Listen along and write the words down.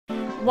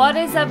What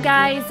is up,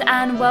 guys,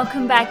 and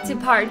welcome back to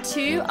part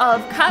 2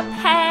 of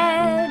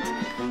Cuphead.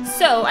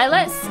 So I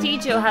let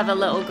Studio have a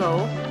little go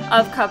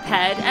of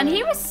Cuphead, and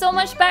he was so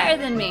much better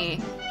than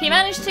me. He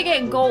managed to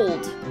get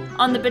gold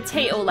on the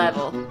potato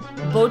level.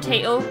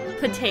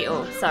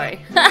 Potato, sorry.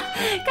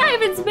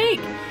 Can't even speak.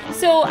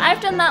 So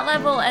I've done that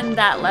level and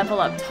that level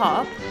up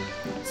top.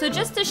 So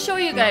just to show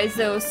you guys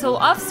though, so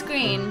off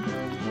screen,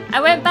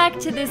 I went back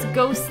to this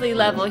ghostly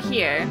level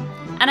here.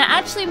 And I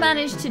actually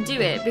managed to do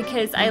it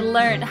because I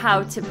learned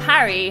how to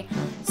parry.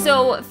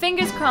 So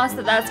fingers crossed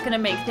that that's going to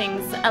make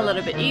things a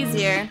little bit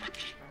easier.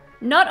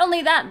 Not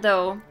only that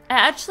though, I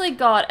actually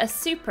got a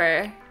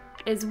super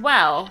as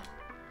well.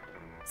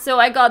 So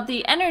I got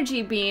the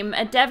energy beam,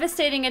 a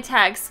devastating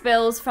attack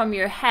spills from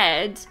your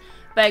head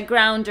by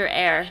ground or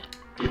air.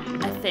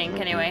 I think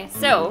anyway.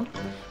 So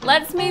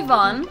let's move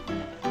on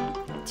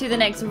to the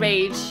next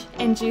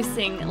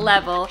rage-inducing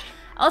level.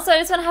 Also, I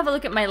just want to have a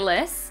look at my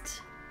list.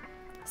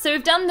 So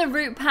we've done the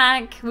root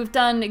pack, we've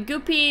done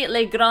Guppy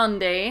Le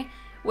Grande,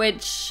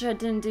 which I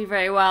didn't do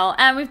very well,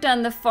 and we've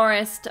done the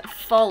Forest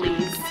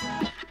Follies.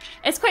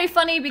 It's quite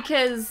funny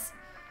because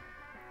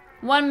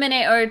 1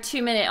 minute or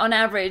 2 minutes on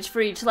average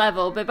for each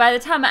level, but by the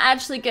time I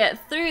actually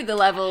get through the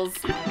levels,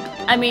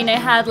 I mean I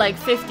had like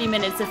 50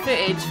 minutes of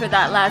footage for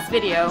that last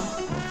video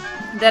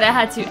that I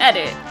had to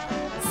edit.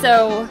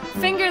 So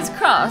fingers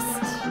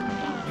crossed.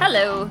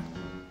 Hello.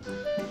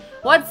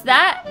 What's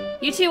that?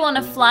 You two want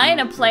to fly in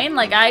a plane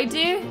like I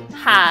do?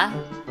 Ha!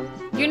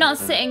 You're not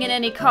sitting in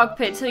any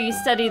cockpit till you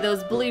study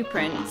those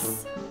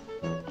blueprints.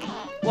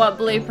 What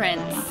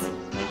blueprints?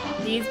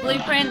 These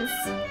blueprints?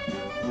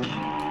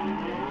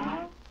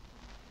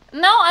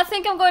 No, I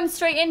think I'm going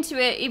straight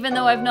into it, even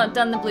though I've not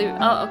done the blue.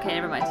 Oh, okay,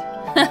 never mind.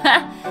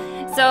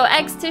 So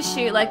X to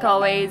shoot, like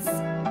always.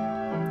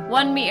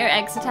 1 meter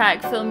X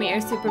attack, full meter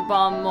super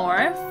bomb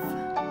morph.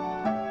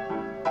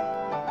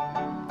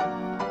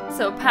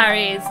 So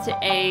parry is to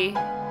A.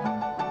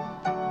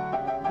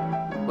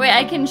 Wait,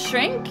 I can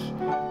shrink?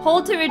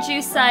 Hold to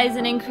reduce size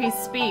and increase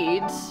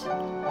speed.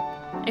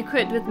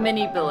 Equipped with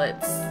mini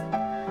bullets.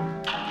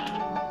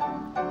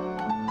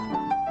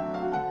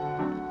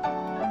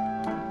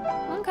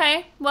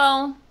 Okay,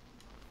 well,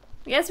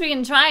 I guess we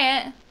can try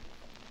it.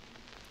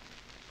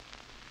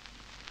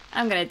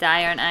 I'm gonna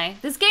die, aren't I?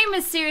 This game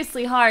is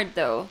seriously hard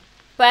though.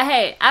 But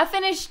hey, I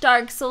finished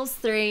Dark Souls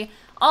 3,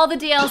 all the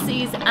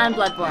DLCs, and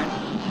Bloodborne.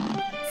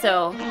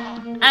 So,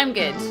 I'm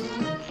good.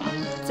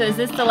 So is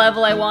this the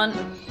level I want?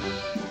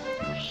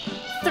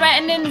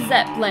 Threatening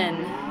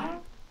Zeppelin.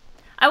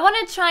 I want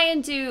to try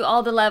and do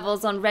all the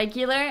levels on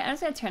regular. I'm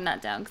just going to turn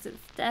that down because it's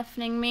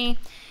deafening me.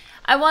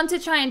 I want to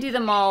try and do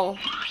them all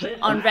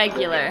on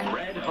regular.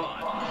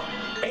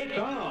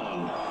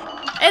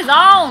 It's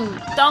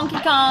on! Donkey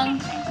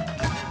Kong!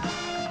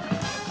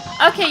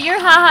 Okay, your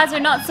ha-has are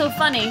not so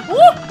funny. Woo!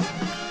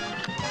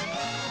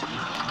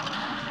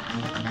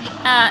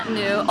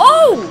 No.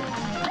 Oh!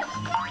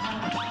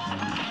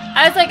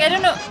 I was like, I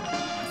don't know.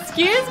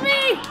 Excuse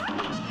me?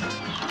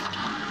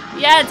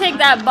 Yeah, take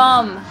that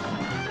bomb.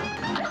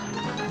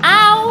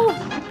 Ow!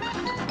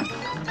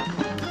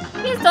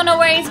 You just don't know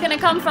where he's gonna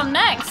come from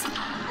next.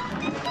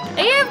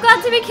 You've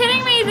got to be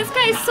kidding me. This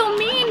guy is so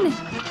mean.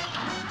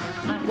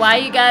 Why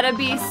you gotta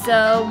be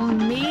so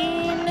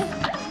mean?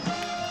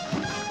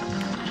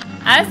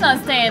 I was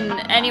not staying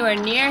anywhere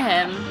near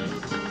him.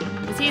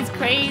 Because he's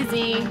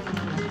crazy.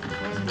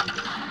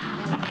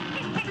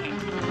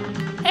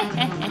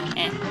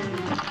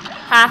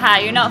 Haha,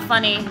 you're not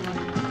funny.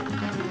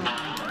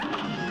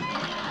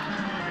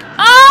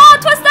 Oh,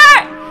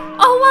 Twister!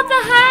 Oh, what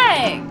the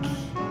heck?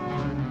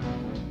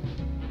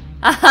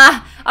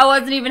 Haha, I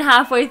wasn't even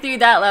halfway through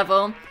that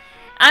level.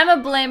 I'm a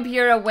blimp,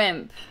 you're a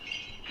wimp.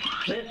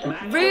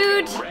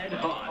 Rude.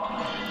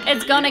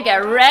 It's gonna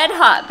get red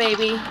hot,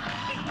 baby.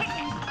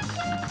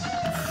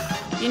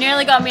 You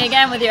nearly got me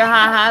again with your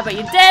haha, but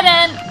you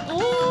didn't.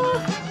 Ooh.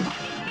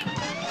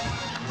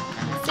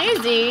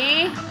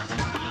 Suzy.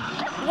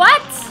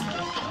 What?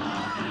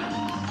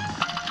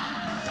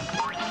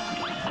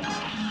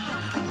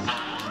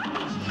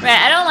 Right,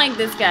 I don't like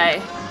this guy.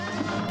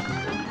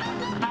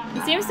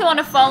 He seems to want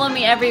to follow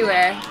me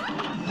everywhere.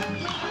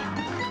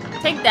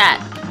 Take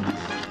that.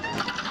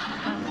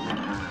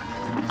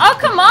 Oh,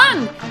 come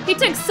on! He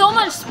took so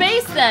much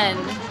space then.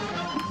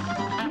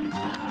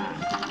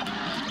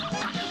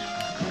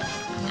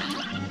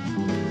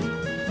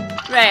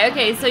 Right,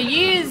 okay, so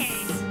use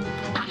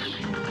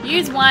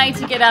Y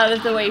to get out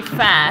of the way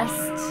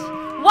fast.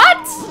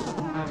 What?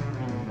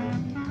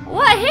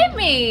 What hit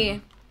me?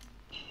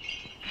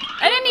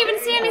 I didn't even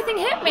see anything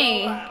hit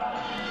me.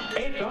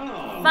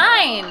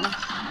 Fine.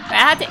 I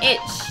had to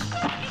itch.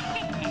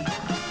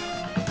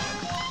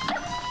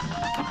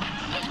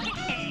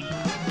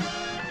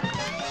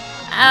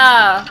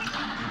 Oh.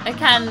 I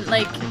can,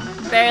 like,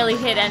 barely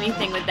hit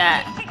anything with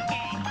that.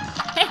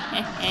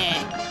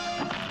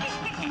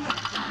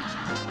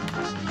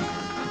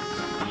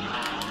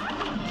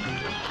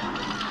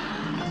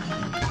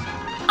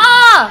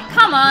 Oh,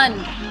 come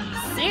on.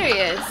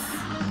 Serious.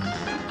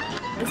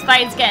 This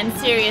fight's getting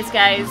serious,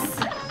 guys.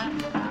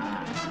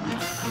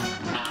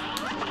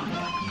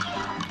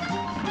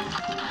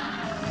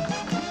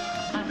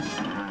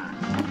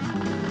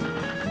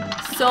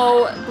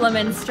 so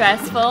blimmin'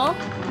 stressful.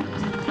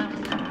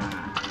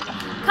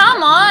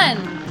 Come on!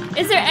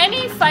 Is there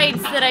any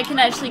fights that I can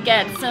actually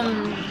get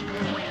some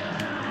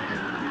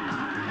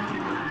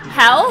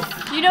health?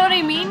 You know what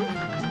I mean?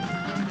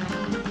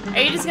 Are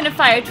you just gonna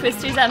fire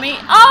twisters at me?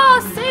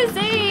 Oh,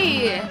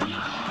 Suzy!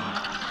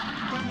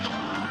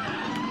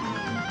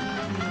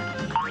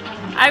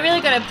 I really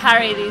gotta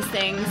parry these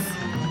things.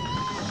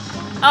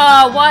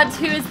 Oh, what?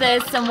 Who is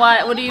this and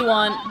what? What do you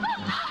want?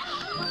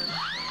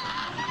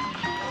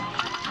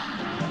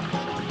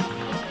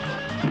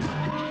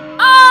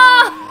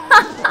 Oh!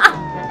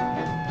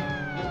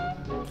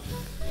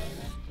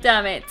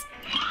 Damn it.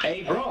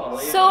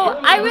 So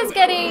I was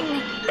getting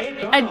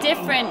a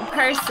different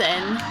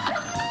person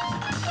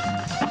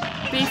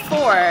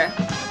before.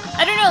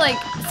 I don't know, like,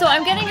 so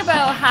I'm getting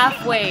about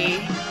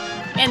halfway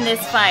in this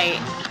fight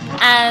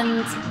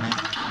and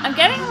I'm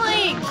getting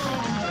like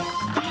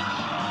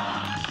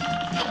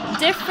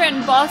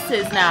different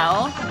bosses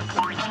now.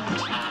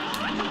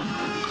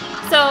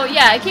 So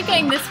yeah, I keep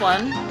getting this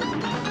one,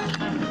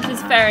 which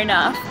is fair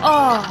enough.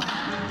 Oh,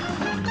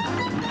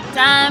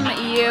 damn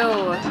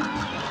you.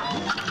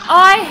 Oh,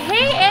 I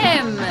hate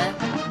him.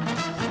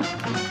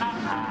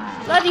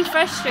 Bloody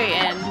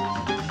frustrating.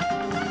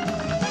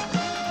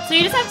 So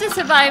you just have to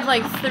survive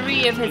like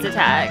 3 of his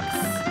attacks.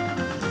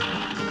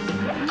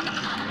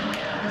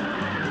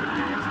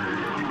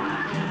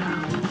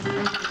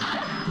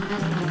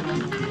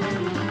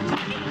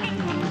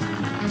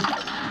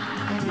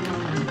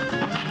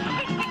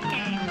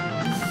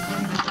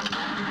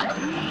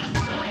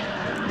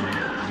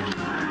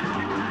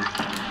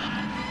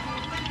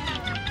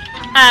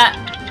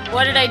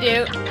 What did I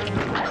do?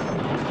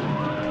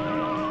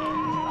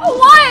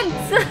 What?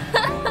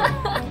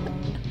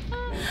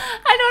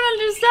 I don't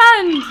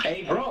understand. A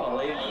brawl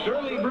is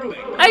surely brewing.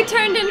 I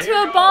turned into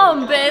a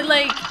bomb, but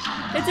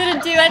it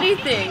didn't do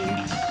anything.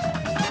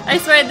 I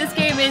swear this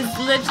game is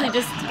literally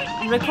just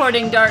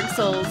recording Dark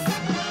Souls,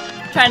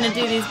 trying to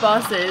do these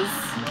bosses.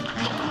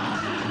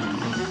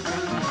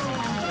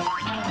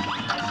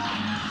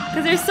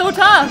 Because they're so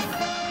tough.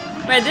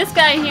 Right, this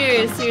guy here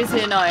is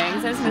seriously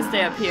annoying, so I'm just gonna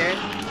stay up here.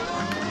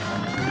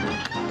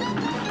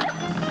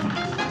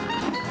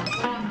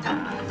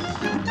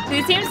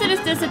 He seems to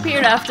just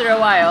disappear after a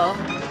while.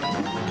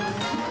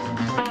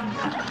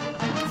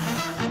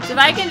 So if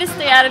I can just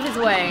stay out of his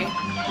way.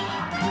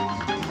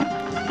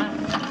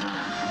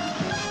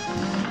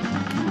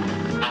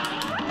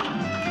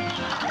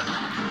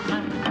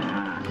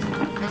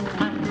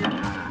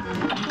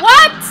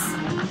 What?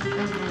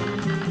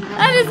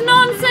 That is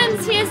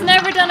nonsense! He has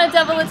never done a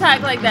double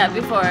attack like that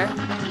before.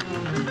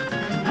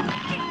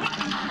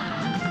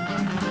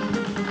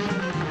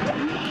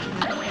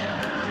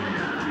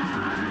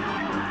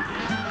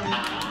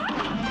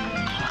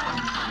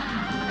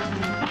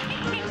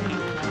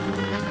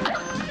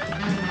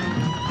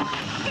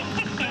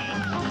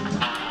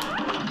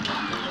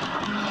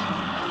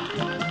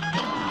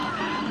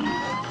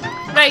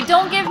 Right,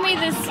 don't give me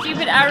this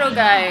stupid arrow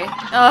guy.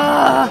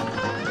 Ugh.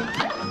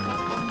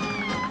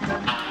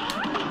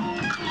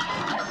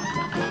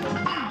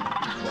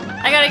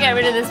 I gotta get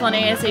rid of this one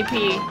ASAP.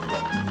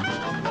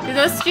 Because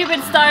those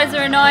stupid stars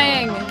are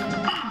annoying.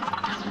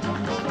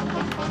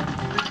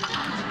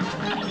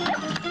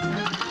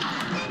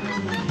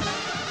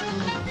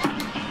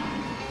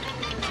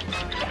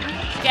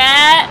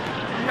 Get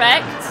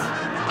wrecked.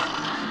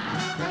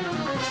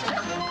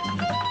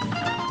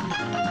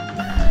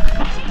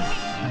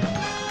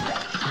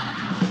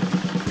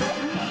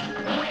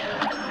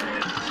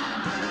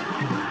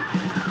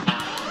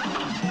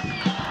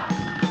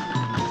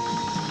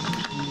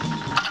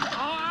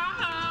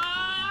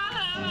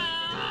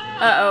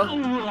 Uh-oh.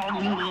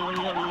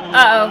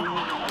 Uh-oh.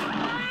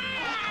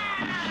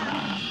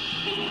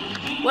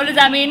 What does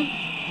that mean?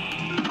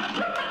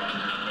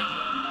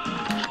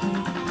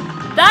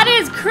 That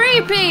is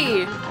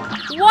creepy!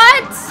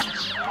 What?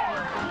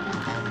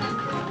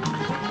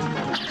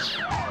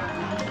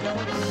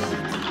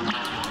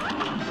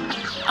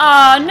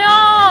 Oh,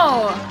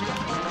 no!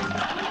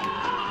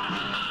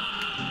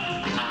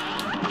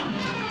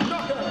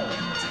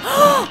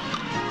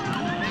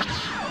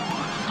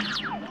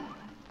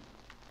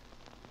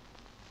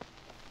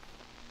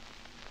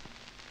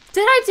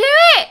 Did I do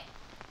it?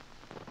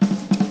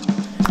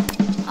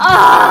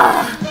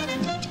 Ah!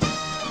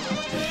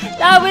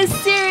 That was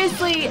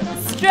seriously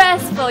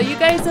stressful. You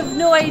guys have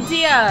no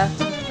idea.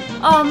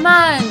 Oh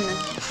man.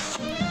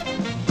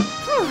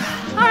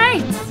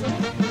 Alright.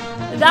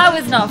 That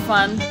was not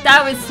fun.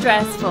 That was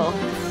stressful.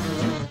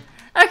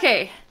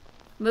 Okay.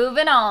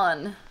 Moving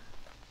on.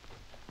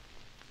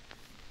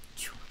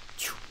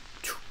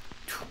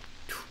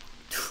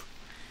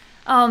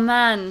 Oh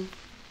man.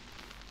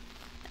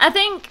 I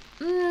think...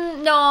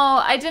 no,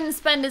 I didn't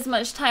spend as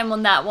much time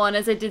on that one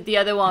as I did the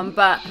other one,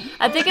 but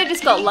I think I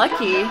just got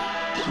lucky.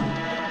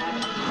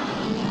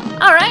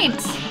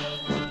 Alright.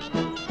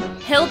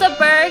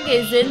 Hildeberg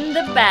is in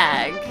the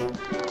bag.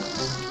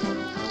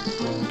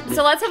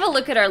 So let's have a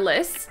look at our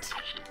list.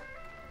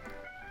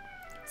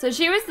 So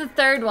she was the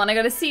third one. I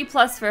got a C+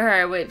 for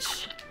her,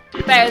 which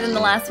Better than the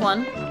last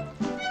one.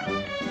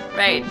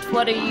 Right,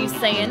 what are you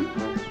saying?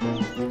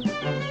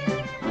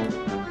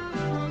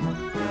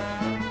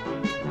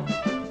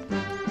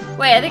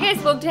 Wait, I think I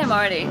spoke to him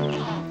already.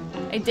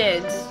 I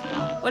did.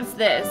 What's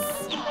this?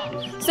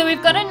 So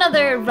we've got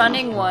another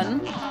running one,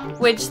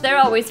 which they're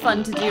always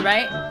fun to do,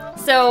 right?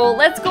 So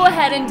let's go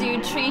ahead and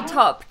do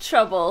Treetop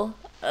Trouble.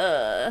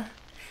 The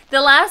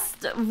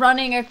last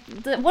running,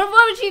 what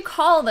would you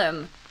call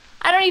them?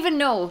 I don't even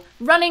know.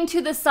 Running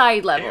to the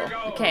side level,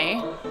 okay?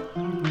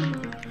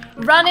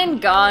 Run and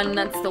gun,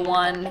 that's the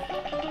one.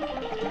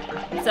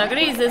 So I'm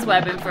gonna use this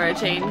weapon for a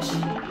change.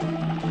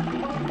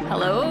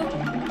 Hello?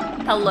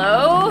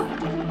 Hello?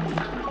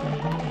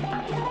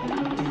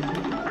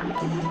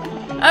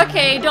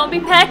 Okay, don't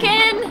be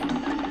pecking!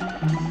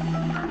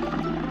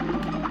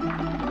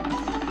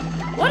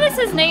 What is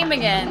his name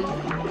again?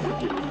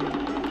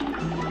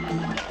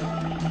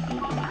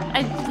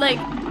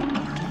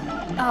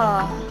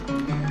 Oh.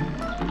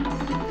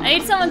 I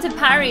need someone to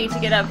parry to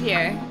get up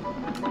here.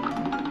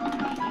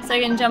 So I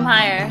can jump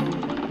higher.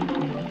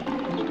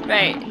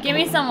 Right, give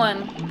me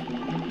someone.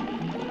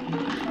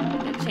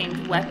 I'll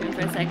change weapon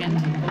for a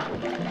second.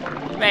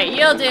 Right,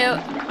 you'll do.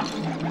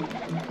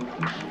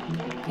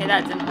 Okay,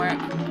 that didn't work.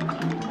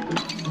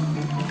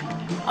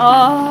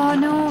 Oh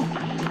no.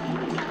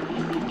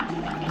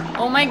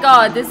 Oh my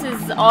god, this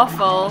is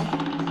awful.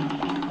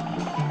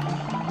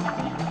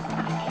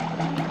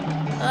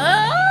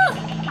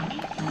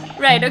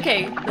 Right,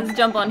 okay, let's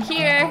jump on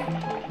here.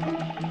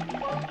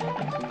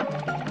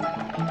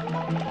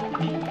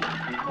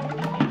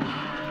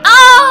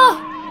 Oh!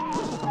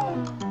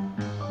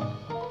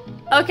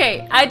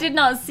 Okay, I did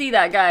not see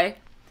that guy.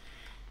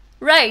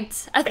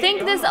 Right, I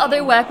think this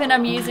other weapon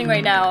I'm using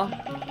right now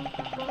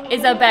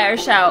is a better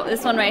shout.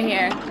 This one right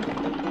here.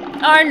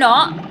 Or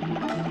not.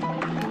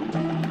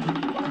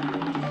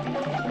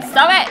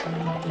 Stop it!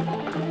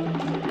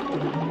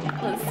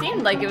 Well, it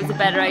seemed like it was a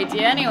better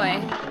idea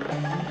anyway.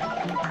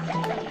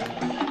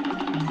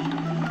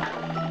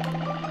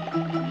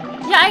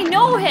 Yeah, I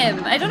know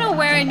him. I don't know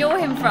where I know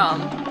him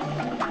from.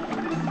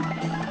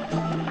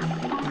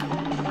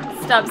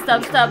 Stop,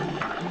 stop, stop.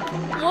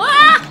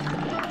 Ah!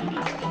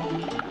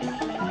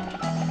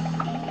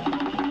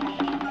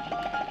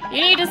 You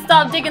need to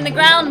stop digging the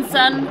ground,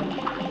 son.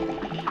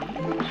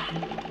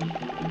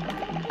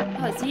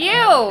 Oh, it's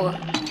you.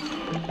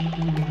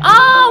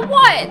 Ah,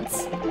 what?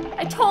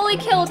 I totally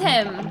killed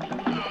him.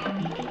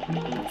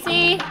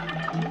 See?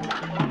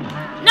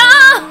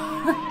 No!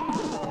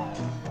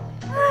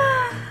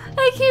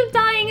 I keep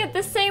dying at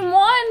the same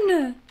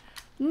one!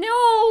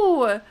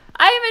 No!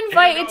 I am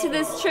invited to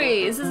this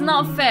tree. This is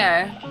not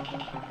fair.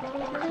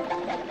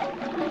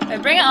 Right,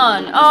 bring it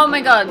on. Oh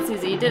my god,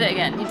 Suzy, you did it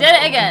again. You did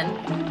it again.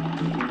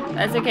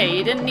 That's okay,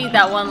 you didn't need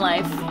that one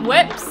life.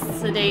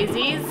 Whoops, the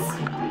daisies.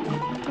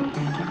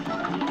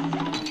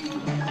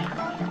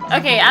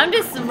 Okay, I'm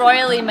just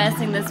royally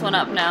messing this one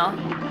up now.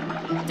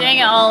 Doing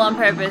it all on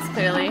purpose,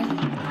 clearly.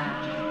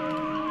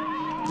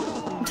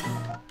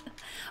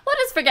 We'll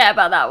just forget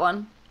about that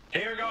one.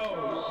 Here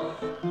goes.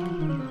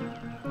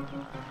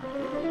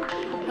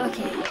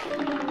 Okay.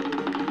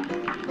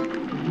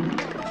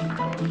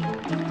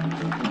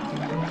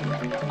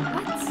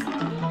 What?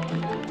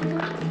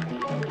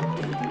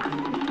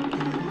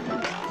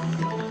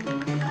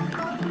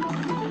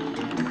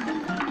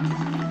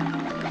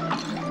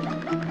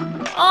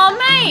 Oh,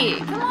 mate!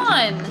 Come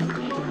on!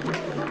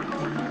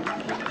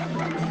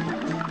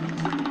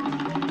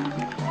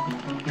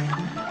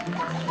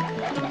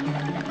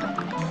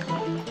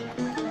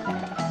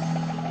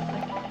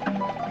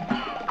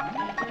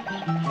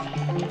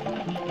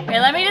 Okay,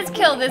 let me just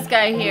kill this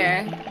guy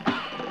here.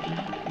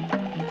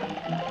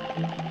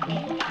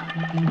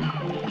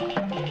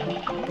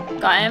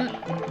 Got him.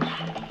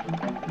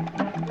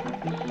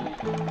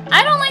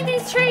 I don't like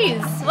these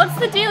trees. What's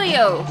the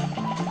dealio?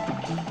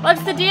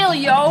 What's the deal,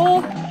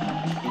 yo?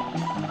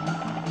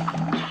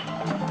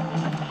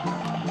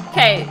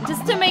 Okay,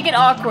 just to make it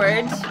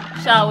awkward,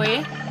 shall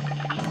we?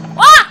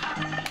 Ah!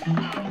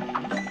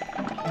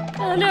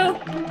 Oh no.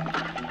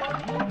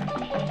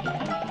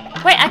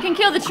 Wait, I can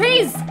kill the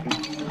trees!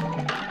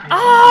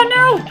 Oh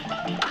no!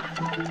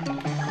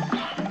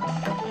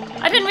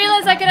 I didn't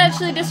realize I could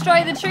actually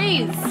destroy the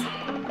trees.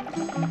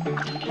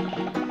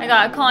 I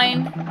got a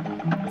coin.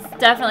 It's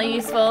definitely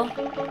useful.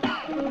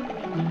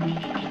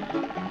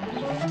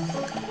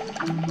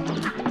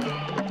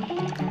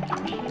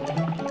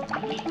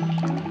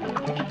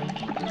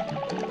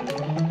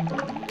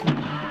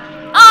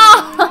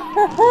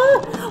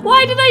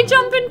 Why did I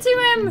jump into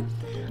him?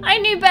 I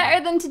knew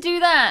better than to do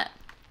that.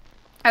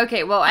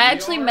 Okay, well, I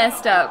actually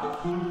messed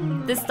up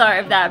the start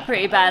of that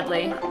pretty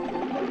badly.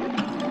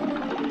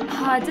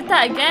 Oh, I did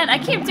that again. I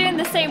keep doing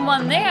the same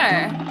one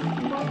there.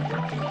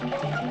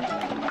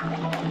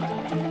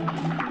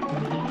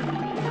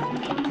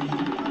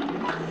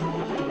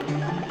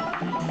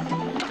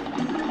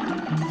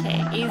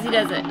 Okay, easy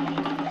does it.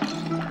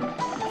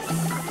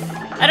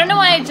 I don't know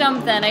why I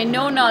jumped then. I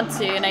know not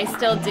to, and I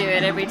still do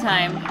it every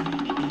time.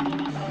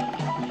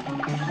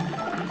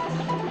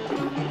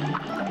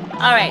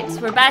 Alright,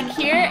 we're back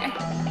here.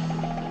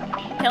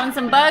 Killing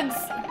some bugs.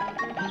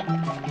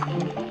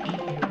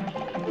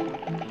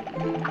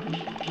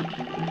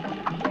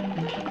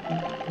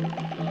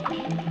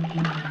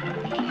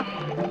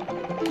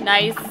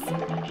 Nice.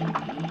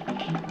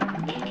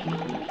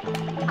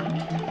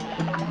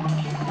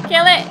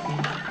 Kill it.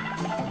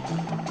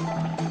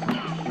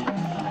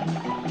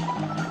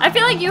 I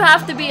feel like you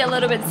have to be a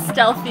little bit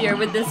stealthier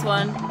with this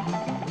one.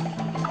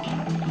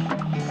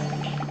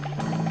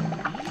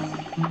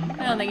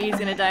 I don't think he's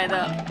gonna die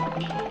though.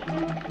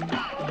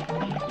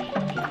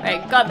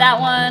 Right, got that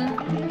one.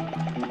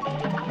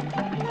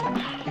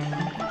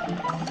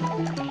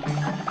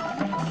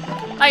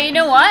 Oh, you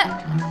know what?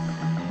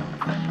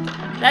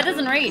 That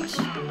doesn't reach.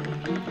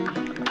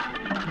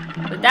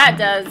 But that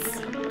does.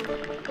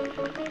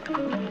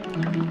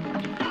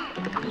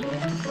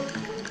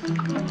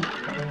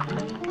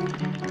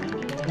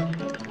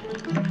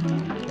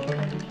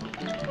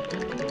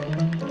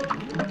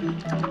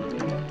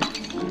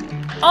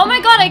 Oh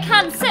my god, I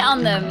can't sit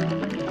on them.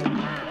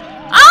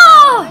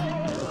 Oh!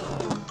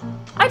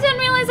 I didn't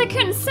realize I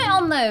couldn't sit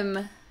on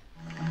them.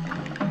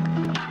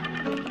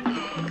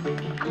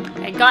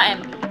 I got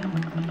him.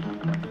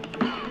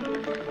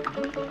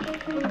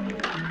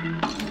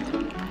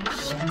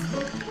 Shit.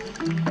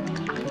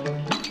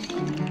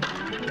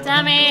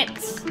 Damn it.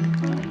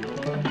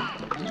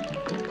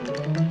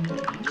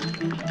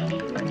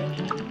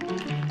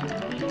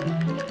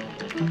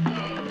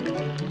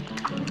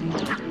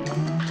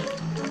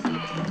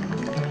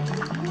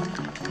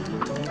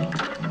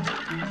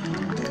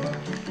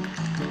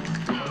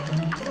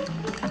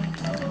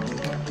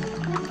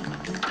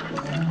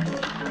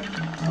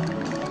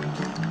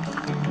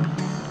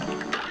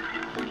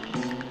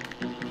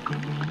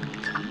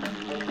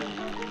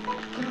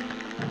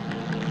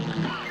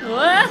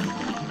 What?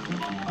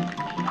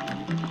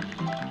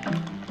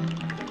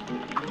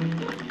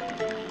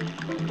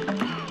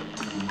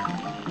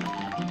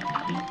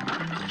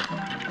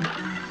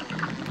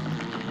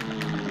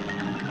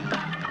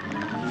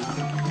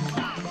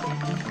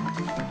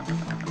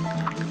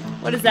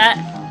 What is that?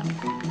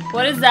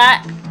 What is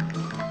that?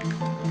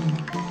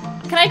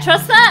 Can I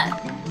trust that?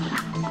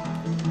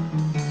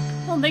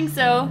 I don't think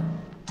so.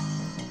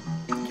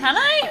 Can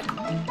I?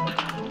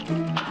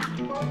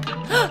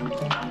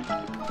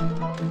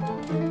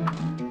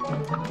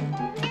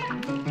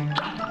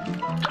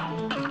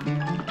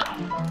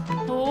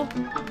 Oh.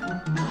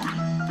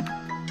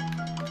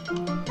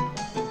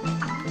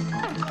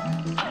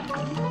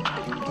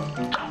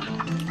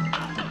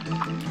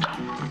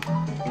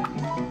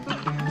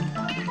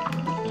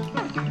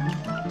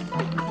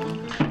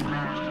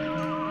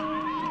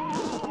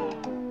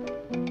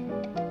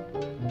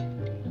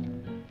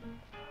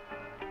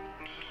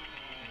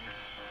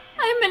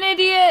 I'm an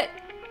idiot.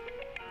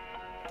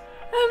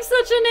 I'm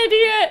such an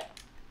idiot.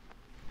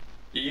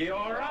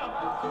 You're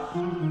up.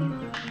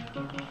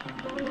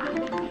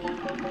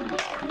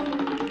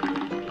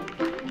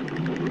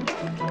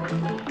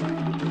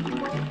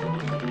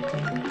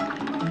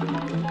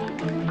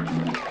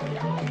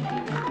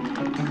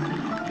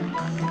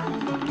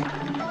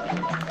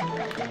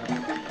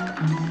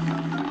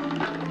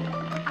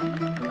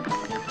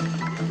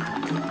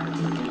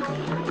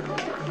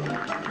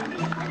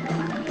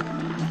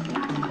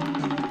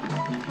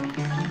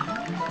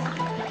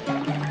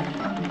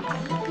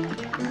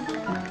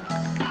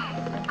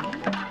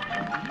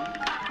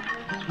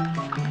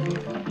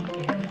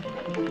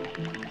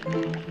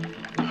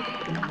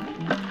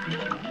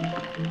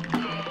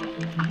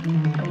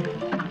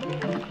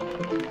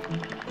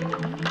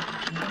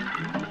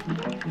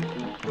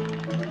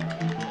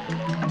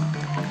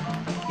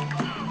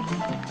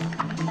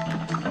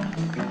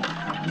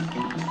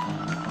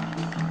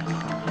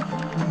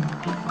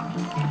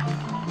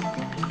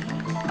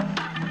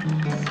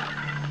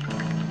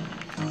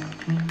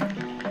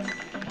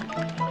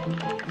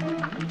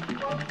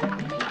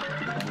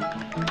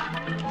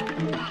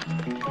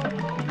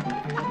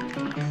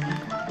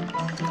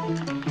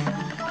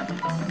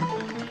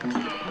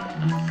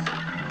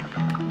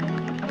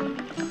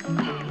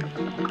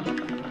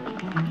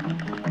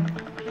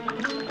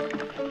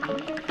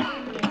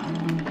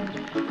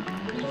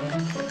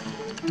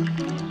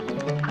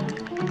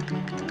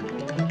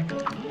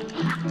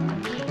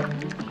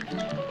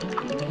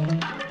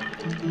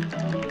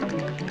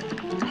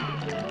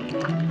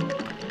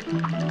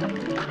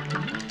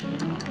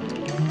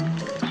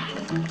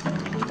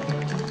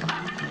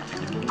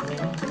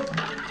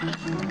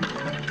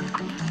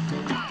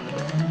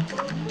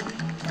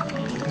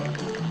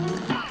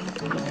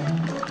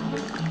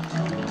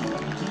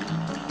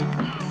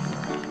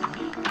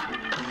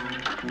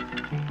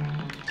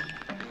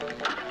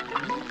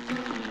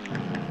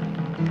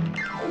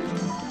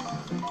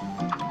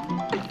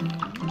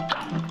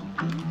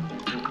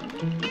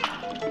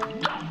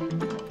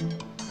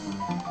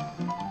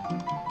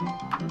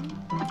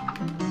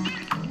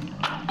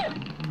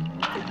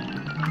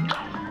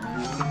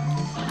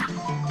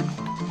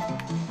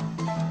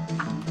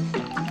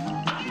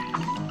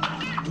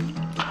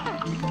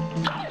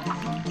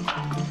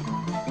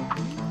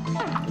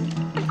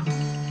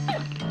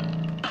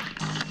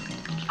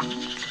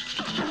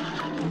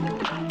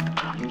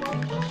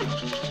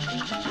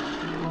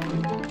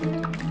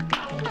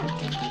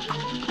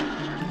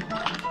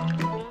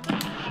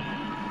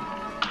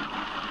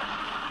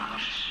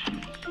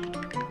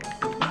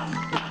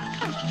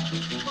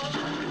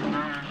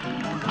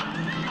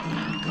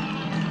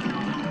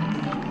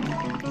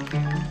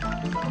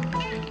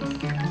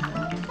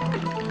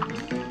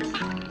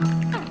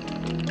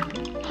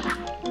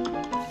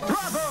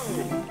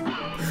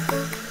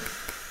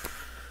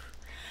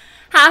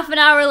 half an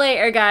hour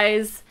later,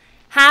 guys.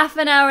 Half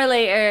an hour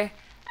later,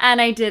 and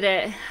I did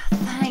it.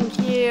 Thank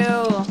you.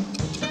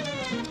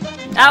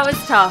 That was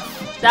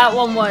tough. That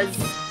one was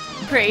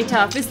pretty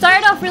tough. It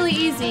started off really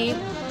easy,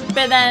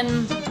 but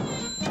then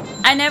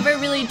I never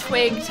really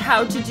twigged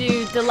how to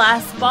do the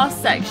last boss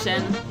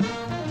section.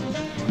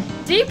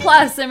 D+,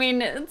 I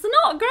mean, it's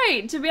not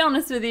great, to be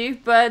honest with you,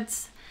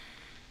 but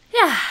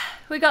yeah,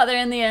 we got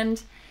there in the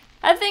end.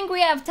 I think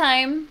we have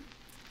time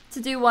to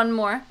do one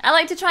more. I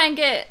like to try and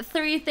get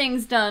 3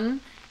 things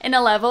done in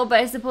a level, but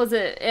I suppose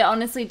it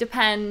honestly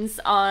depends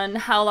on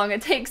how long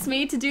it takes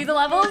me to do the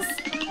levels.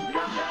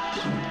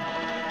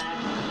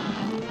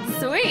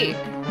 Sweet.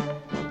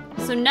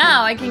 So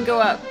now I can go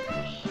up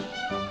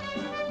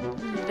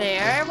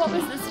there. What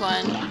was this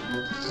one?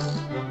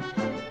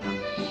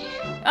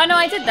 Oh no,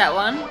 I did that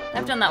one.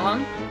 I've done that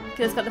one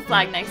because it's got the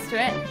flag next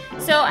to it.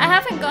 So I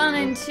haven't gone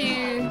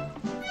into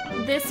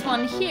this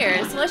one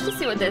here, so let's just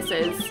see what this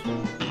is.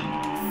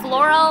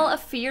 Floral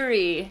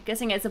Fury.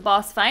 Guessing it's a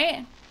boss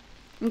fight.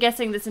 I'm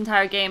guessing this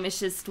entire game is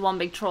just one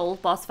big troll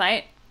boss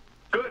fight.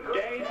 Good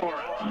day for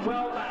us.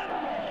 Well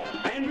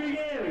done. And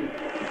begin.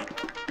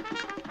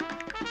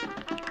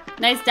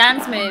 Nice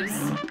dance moves.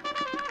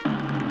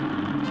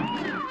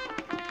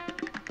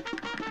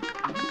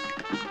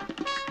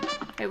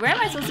 Wait, where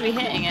am I supposed to be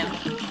hitting him?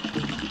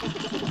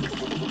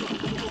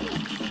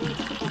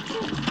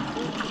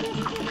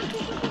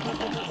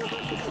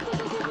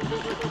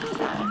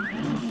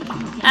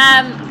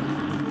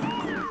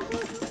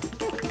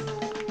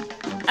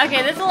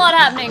 Okay, there's a lot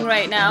happening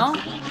right now.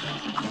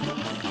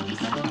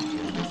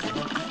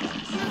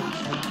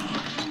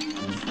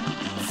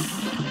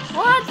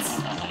 What?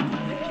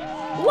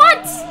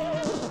 What?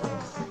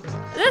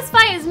 This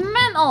fight is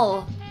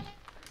mental.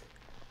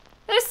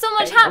 There's so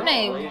much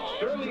happening.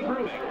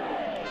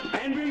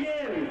 And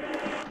begin.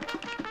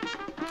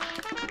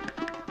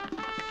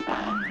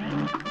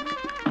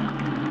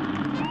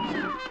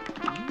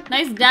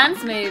 Nice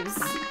dance moves.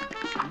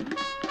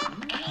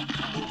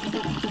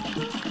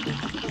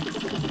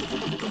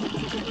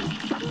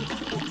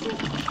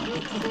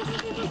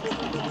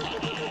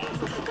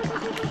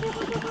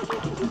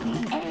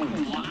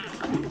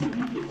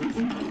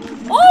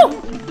 Oh!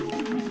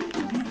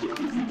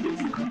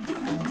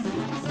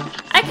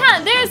 I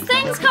can't, there's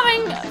things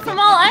coming from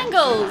all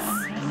angles.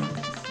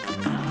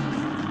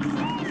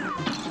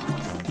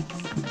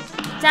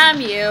 Damn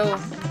you.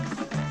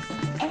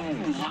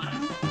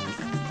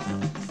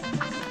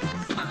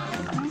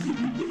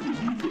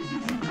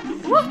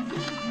 Woo!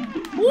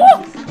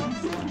 Woo!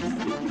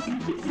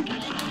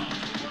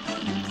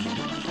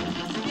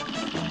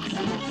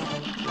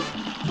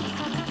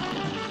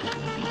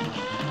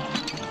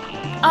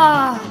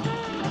 Ah.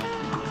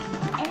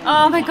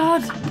 Oh my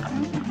god.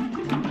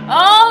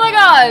 Oh my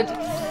god.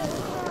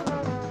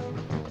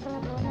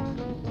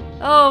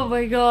 Oh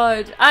my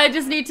god. I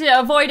just need to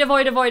avoid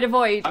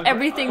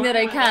everything that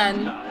I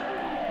can.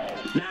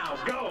 Now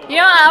go. You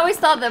know, I always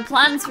thought that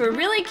plants were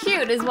really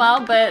cute as well,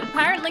 but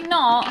apparently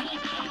not.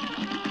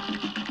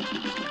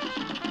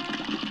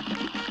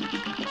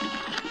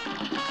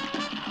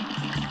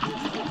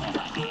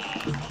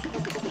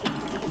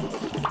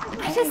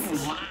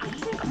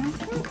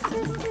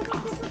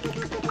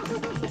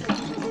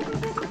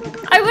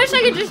 I wish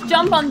I could just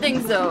jump on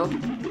things though.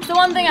 It's the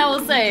one thing I will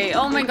say.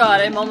 Oh my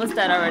god, I'm almost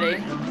dead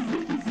already.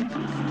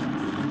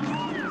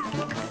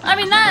 I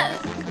mean,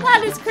 that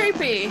is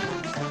creepy.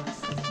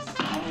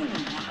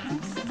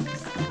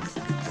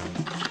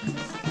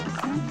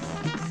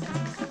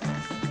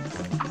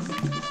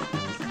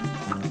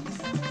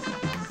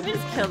 Let me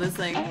just kill this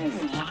thing.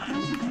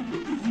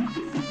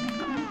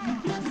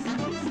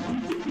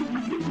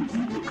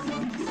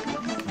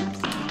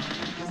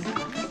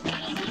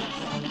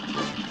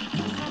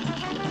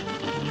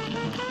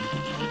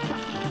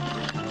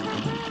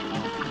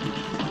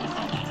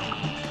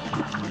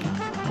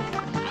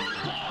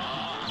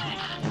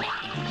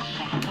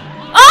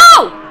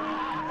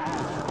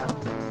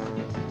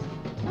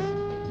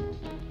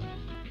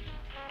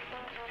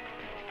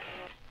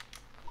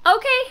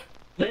 Okay.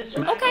 This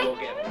match Okay. will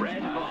get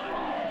red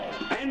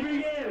hot. And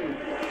begin.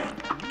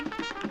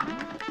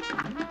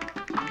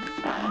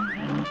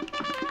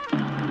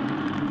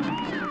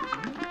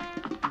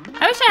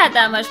 I wish I had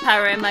that much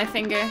power in my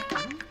finger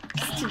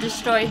just to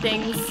destroy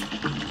things.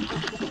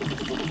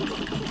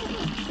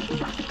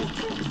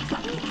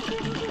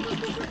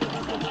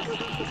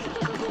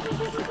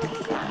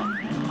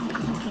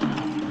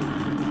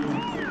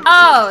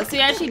 Oh, so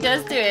he actually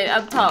does do it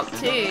up top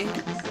too.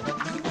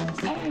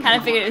 Kind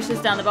of figured it was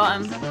just down the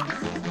bottom.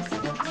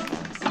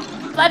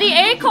 Bloody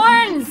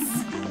acorns!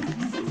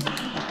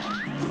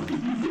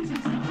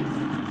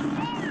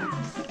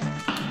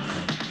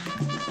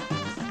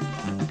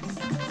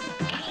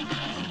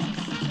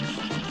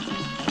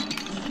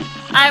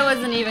 I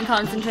wasn't even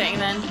concentrating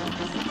then.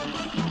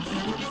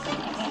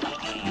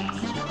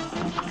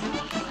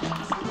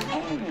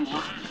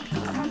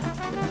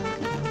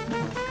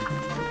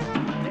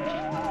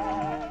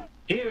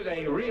 Here's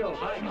a real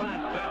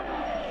high-class belt.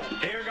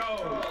 Here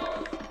goes.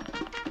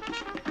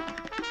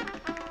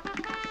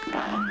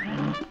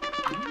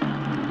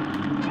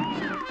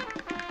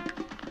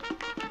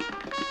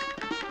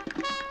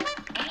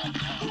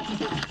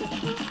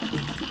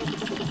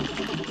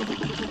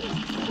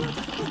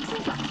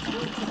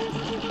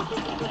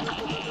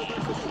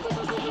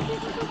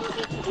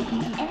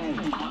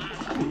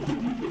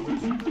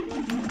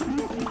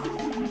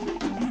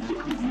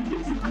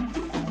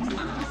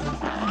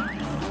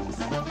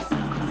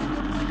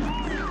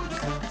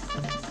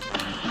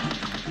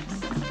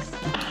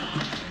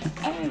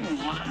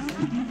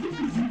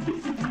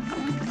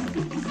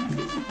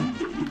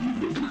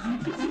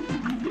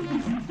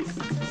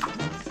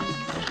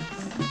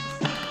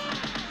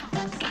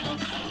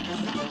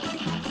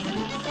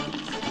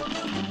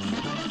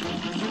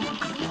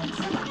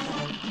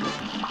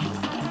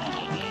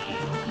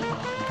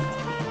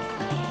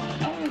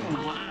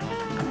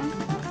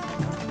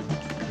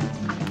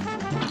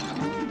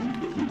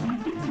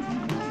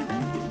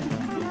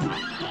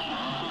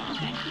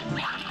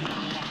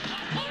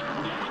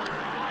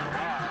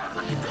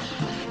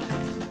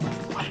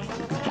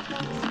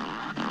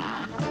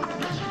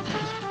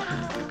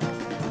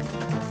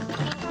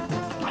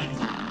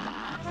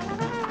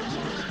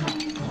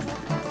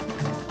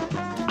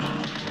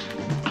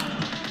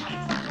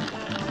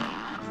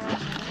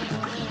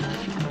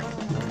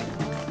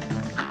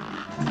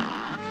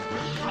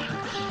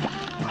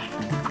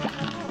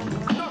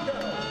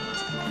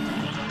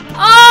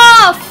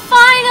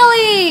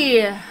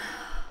 Why?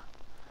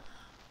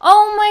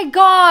 Oh my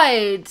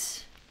god.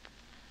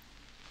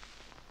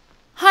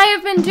 I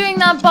have been doing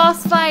that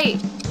boss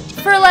fight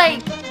for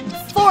like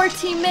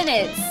 40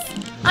 minutes.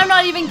 I'm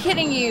not even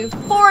kidding you.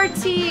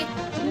 40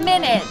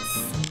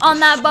 minutes on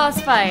that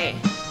boss fight.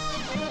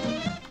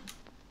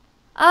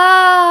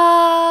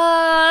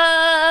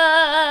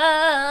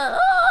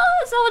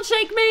 Someone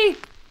shake me.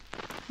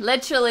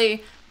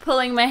 Literally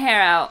pulling my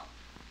hair out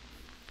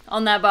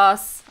on that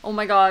boss. Oh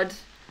my god.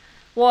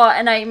 What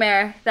a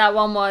nightmare that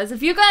one was.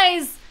 If you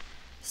guys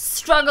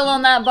struggle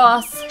on that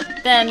boss,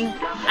 then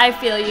I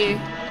feel you.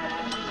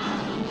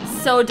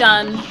 So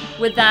done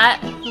with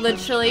that,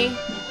 literally.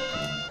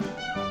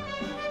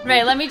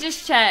 Right, let me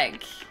just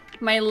check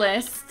my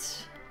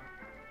list.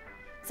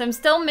 So I'm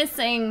still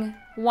missing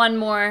one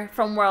more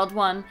from World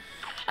 1.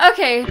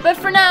 Okay, but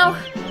for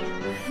now,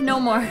 no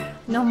more.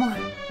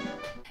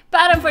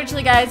 But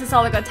unfortunately, guys, that's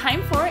all I got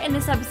time for in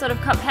this episode of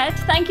Cuphead.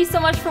 Thank you so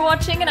much for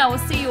watching, and I will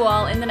see you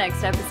all in the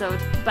next episode.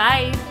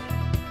 Bye!